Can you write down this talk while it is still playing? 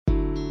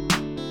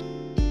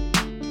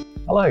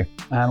Hello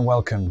and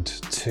welcome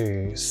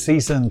to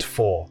Season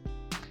 4.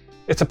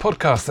 It's a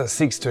podcast that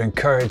seeks to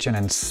encourage and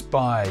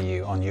inspire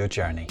you on your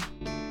journey.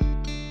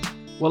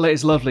 Well, it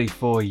is lovely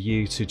for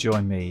you to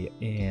join me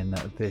in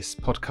this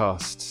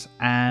podcast.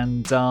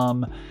 And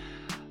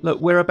look,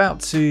 we're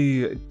about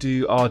to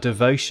do our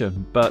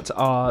devotion, but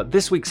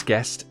this week's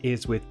guest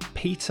is with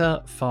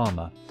Peter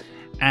Farmer.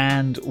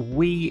 And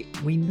we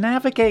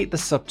navigate the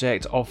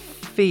subject of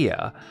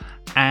fear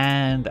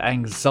and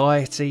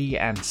anxiety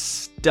and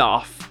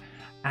stuff,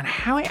 and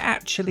how it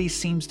actually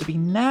seems to be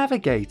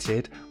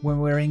navigated when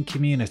we're in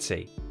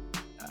community.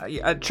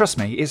 Trust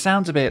me, it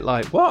sounds a bit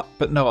like, what?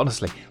 But no,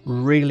 honestly,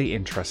 really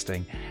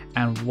interesting,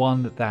 and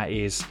one that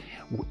is,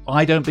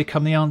 I don't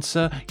become the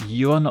answer,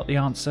 you are not the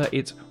answer,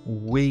 it's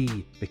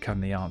we become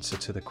the answer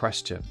to the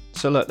question.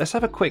 So look, let's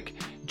have a quick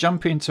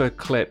jump into a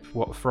clip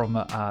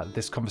from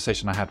this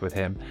conversation I had with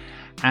him,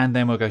 and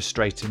then we'll go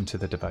straight into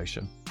the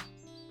devotion.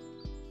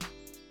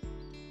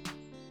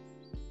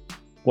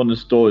 One of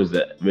the stories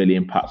that really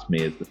impacts me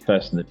is the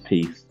first in the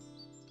piece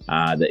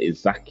that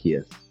is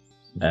Zacchaeus.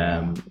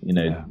 A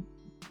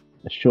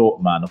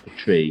short man up a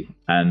tree.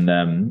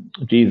 And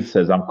Jesus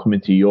says, I'm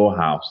coming to your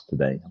house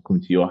today. I'm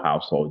coming to your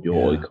household,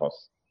 your oikos.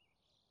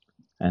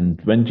 And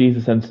when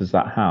Jesus enters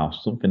that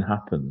house, something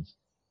happens.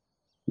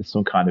 There's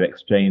some kind of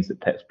exchange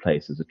that takes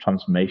place. There's a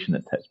transformation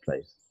that takes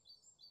place.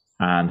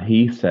 And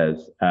he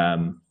says,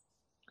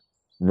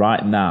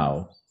 right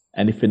now,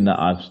 anything that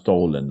I've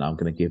stolen, I'm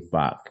going to give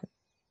back.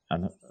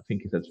 And I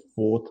think he says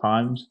 4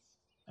 times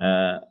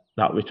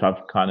that which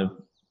I've kind of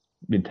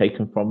been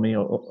taken from me,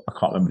 or I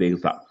can't remember the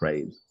exact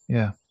phrase.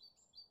 Yeah.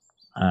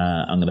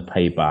 I'm going to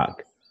pay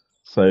back.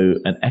 So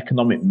an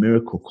economic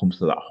miracle comes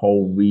to that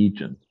whole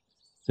region.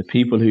 So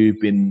people who've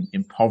been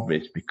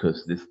impoverished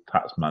because this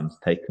taxman's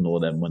taken all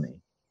their money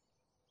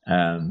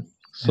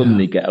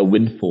suddenly get a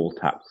windfall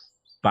tax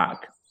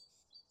back.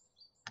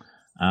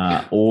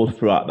 All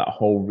throughout that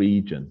whole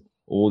region.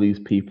 All these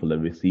people are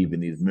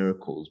receiving these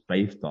miracles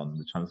based on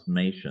the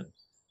transformation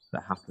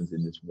that happens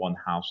in this one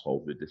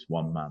household with this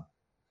one man.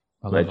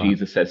 Where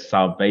Jesus says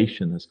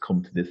salvation has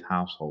come to this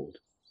household.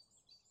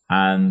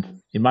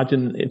 And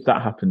imagine if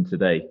that happened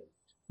today.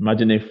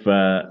 Imagine if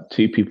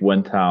 2 people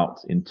went out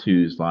in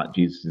twos like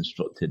Jesus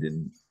instructed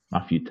in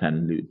Matthew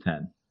 10, Luke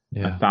 10,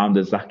 and found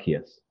a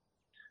Zacchaeus.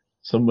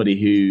 Somebody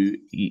who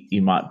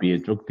he might be a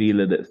drug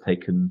dealer that's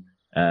taken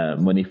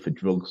money for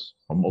drugs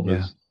from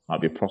others,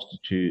 might be a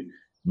prostitute,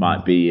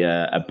 might be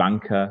a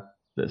banker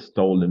that's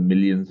stolen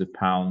millions of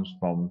pounds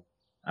from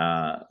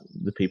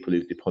the people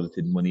who've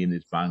deposited money in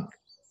his bank.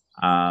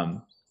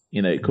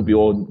 It could be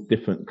all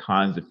different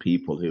kinds of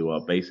people who are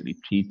basically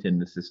cheating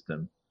the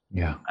system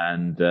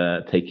and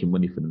taking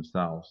money for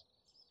themselves.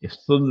 If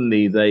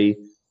suddenly they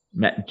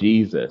met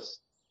Jesus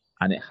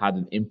and it had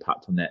an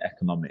impact on their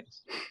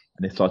economics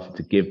and they started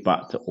to give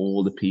back to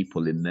all the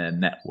people in their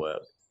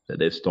network that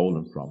they've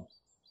stolen from,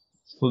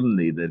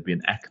 suddenly there'd be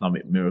an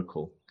economic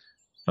miracle.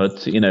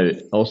 But,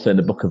 also in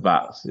the book of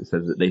Acts, it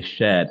says that they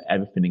shared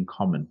everything in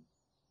common.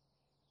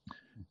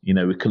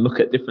 We can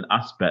look at different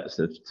aspects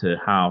as to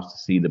how to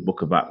see the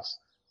book of Acts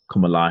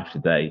come alive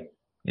today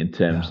in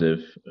terms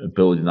of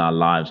building our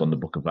lives on the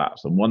book of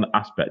Acts. And one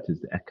aspect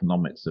is the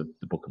economics of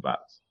the book of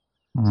Acts.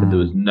 So there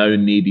was no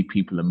needy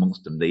people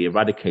amongst them. They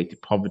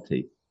eradicated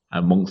poverty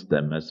amongst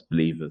them as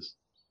believers.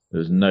 There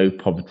was no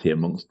poverty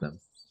amongst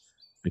them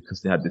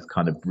because they had this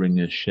kind of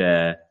bring and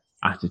share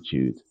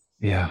attitude.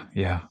 Yeah.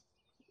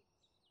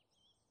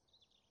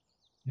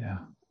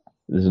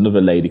 There's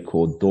another lady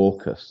called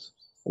Dorcas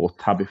or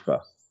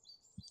Tabitha,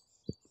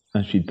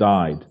 and she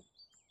died.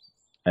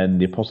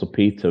 And the Apostle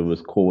Peter was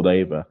called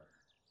over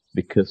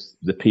because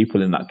the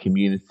people in that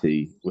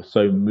community were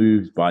so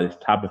moved by this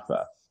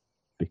Tabitha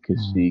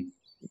because she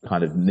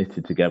kind of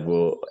knitted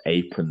together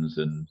aprons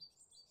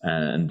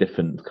and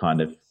different kind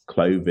of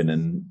clothing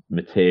and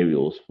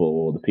materials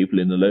for the people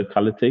in the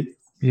locality.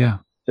 Yeah.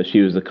 So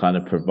she was a kind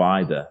of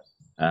provider,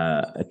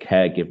 a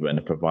caregiver and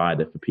a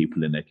provider for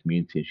people in their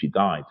community, and she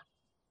died.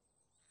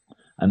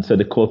 And so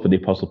they called for the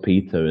Apostle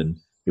Peter, and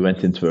he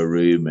went into a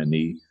room and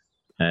he,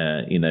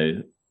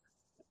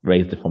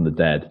 raised her from the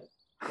dead.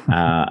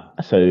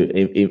 So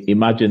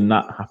imagine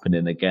that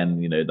happening again,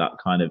 that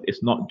kind of,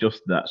 it's not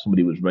just that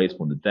somebody was raised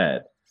from the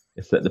dead,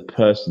 it's that the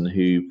person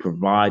who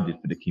provided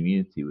for the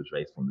community was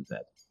raised from the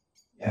dead.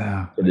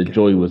 Yeah. So the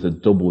joy was a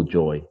double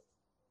joy.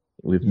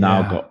 We've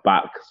now got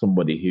back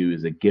somebody who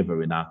is a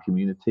giver in our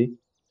community.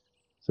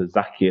 So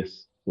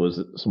Zacchaeus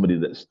was somebody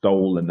that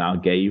stole and now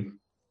gave.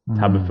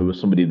 Tabitha was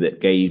somebody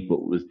that gave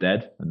but was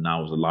dead and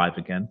now was alive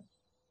again.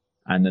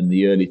 And then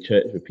the early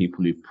church were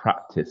people who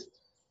practiced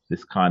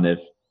this kind of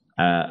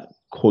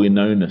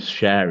koinonos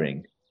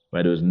sharing,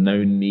 where there was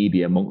no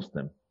needy amongst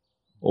them.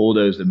 All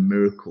those are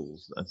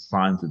miracles and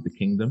signs of the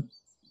kingdom.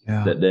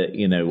 That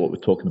what we're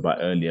talking about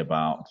earlier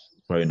about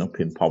growing up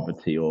in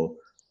poverty, or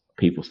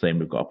people saying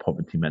we've got a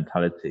poverty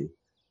mentality.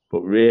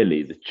 But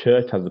really, the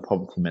church has a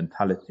poverty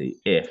mentality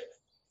if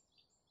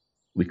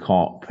we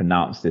can't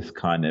pronounce this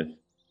kind of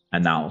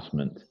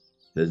announcement.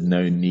 There's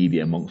no needy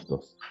amongst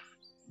us.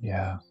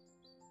 Yeah.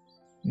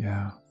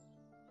 Yeah.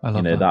 I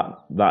love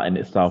that in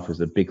itself is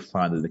a big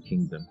sign of the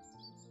kingdom.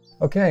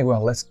 Okay,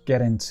 well, let's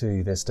get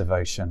into this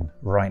devotion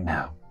right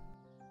now.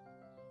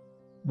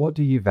 What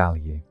do you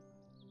value?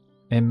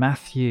 In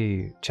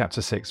Matthew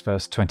chapter 6,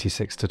 verse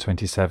 26 to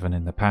 27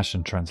 in the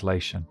Passion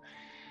Translation,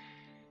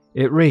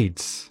 it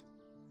reads,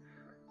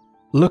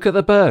 "Look at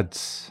the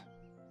birds.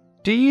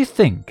 Do you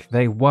think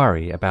they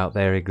worry about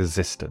their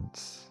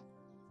existence?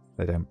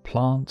 They don't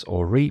plant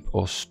or reap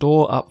or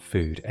store up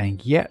food,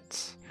 and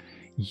yet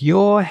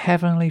your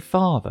heavenly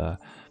Father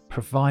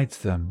provides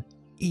them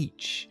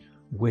each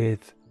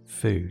with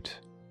food.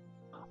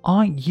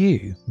 Aren't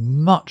you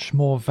much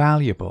more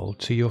valuable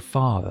to your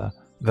Father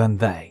than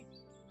they?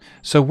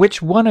 So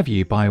which one of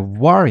you, by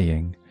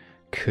worrying,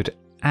 could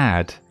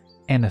add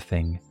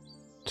anything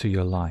to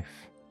your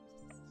life?"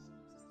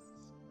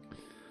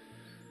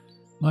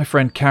 My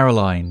friend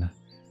Caroline,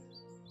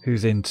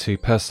 who's into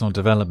personal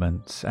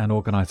development and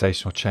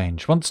organisational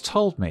change, once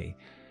told me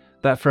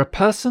that for a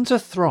person to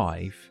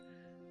thrive,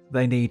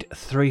 they need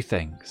 3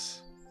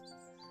 things.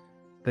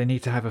 They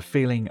need to have a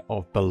feeling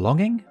of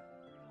belonging,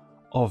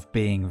 of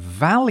being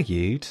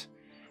valued,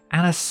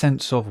 and a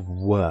sense of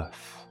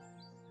worth.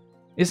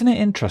 Isn't it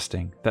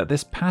interesting that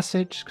this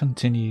passage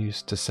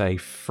continues to say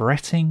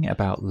fretting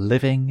about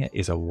living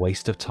is a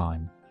waste of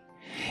time?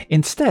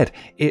 Instead,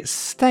 it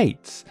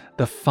states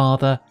the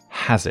Father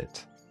has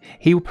it.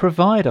 He will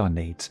provide our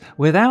needs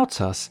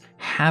without us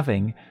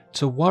having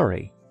to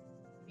worry.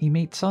 He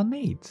meets our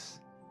needs.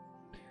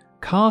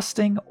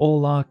 Casting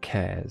all our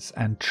cares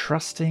and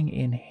trusting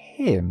in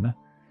Him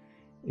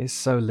is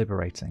so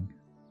liberating.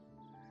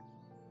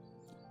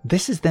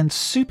 This is then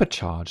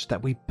supercharged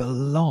that we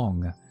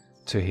belong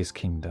to His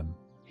kingdom.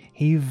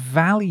 He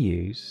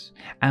values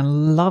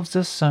and loves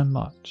us so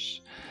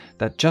much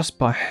that just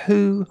by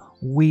who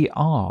we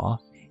are,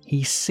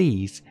 He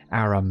sees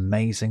our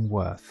amazing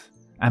worth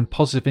and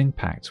positive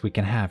impact we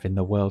can have in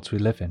the worlds we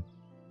live in.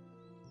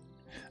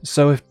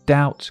 So if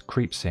doubt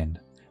creeps in,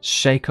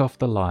 shake off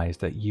the lies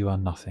that you are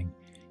nothing.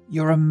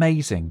 You're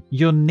amazing,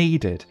 you're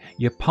needed,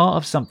 you're part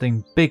of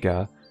something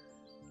bigger,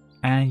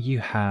 and you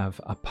have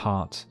a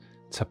part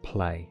to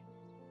play.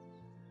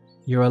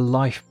 You're a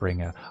life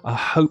bringer, a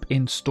hope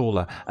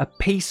installer, a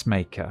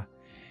peacemaker.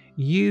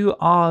 You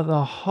are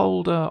the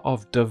holder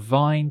of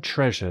divine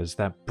treasures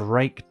that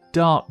break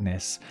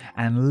darkness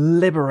and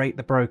liberate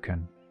the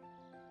broken.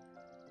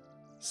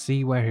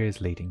 See where He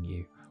is leading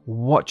you.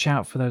 Watch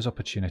out for those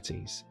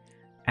opportunities,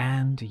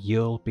 and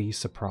you'll be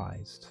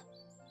surprised.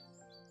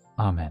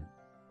 Amen.